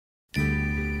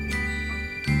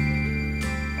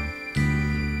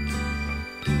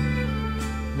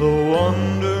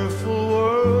wonderful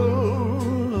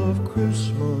world of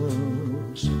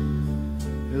Christmas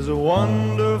is a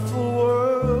wonderful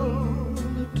world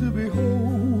to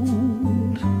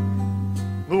behold.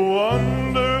 The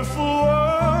wonderful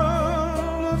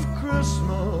world of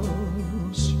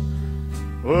Christmas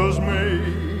was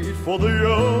made for the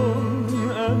young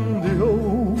and the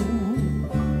old.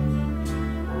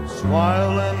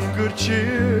 Smile and good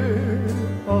cheer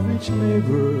of each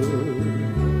neighbor,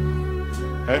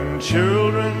 and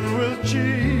children with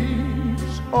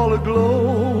cheeks all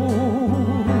aglow.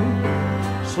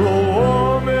 So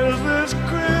warm is this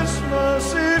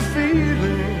Christmassy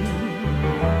feeling,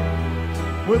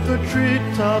 with the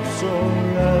treetops all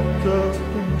wrapped up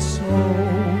in snow.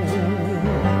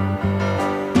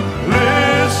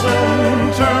 Listen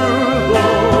to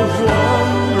those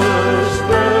wondrous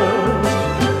bells,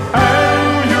 and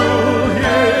you'll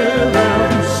hear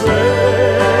them say,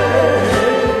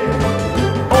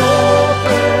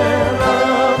 open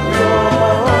up your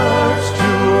hearts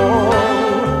to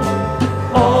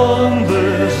all on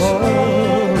this holiday.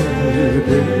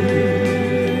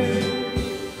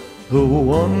 The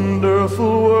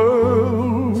wonderful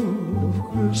world of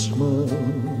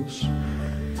Christmas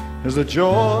is the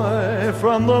joy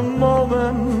from the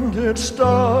moment it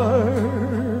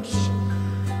starts.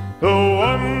 The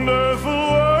wonderful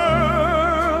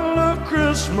world of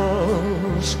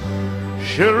Christmas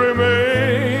shall remain